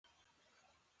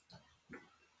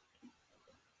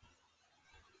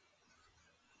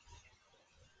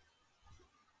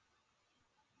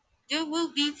There will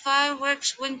be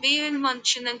fireworks when Bayern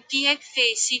Munchen and PEC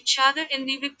face each other in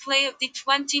the replay of the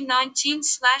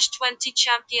 2019/20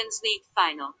 Champions League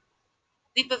final.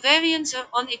 The Bavarians are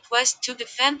on a quest to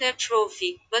defend their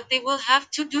trophy, but they will have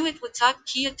to do it without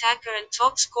key attacker and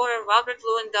top scorer Robert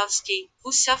Lewandowski,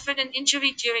 who suffered an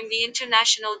injury during the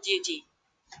international duty.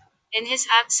 In his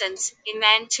absence, a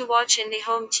man to watch in the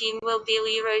home team will be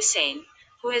Leroy Sane,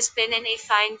 who has been in a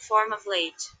fine form of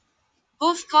late.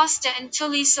 Both Costa and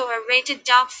Tolisso are rated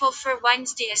doubtful for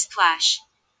Wednesday's clash.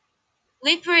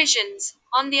 Les Parisiens,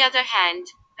 on the other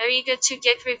hand, are eager to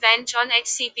get revenge on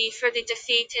XCB for the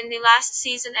defeat in the last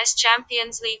season's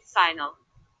Champions League final.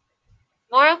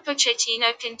 Mauro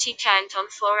Pochettino can count on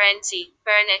Florenzi,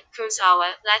 Bernat,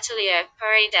 Kurzawa, Letelier,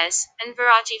 Paredes, and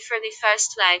Verratti for the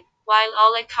first leg, while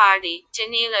Ola Cardi,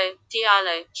 Danilo,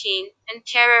 Diallo, Keane, and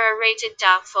Kerrer are rated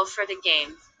doubtful for the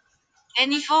game.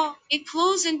 Anyhow, a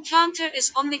close encounter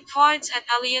is on the cards at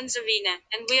Allianz Arena,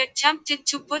 and we are tempted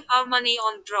to put our money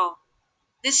on draw.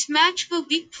 This match will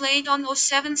be played on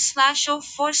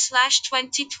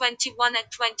 07/04/2021 at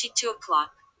 22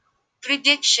 o'clock.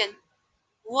 Prediction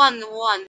 1-1.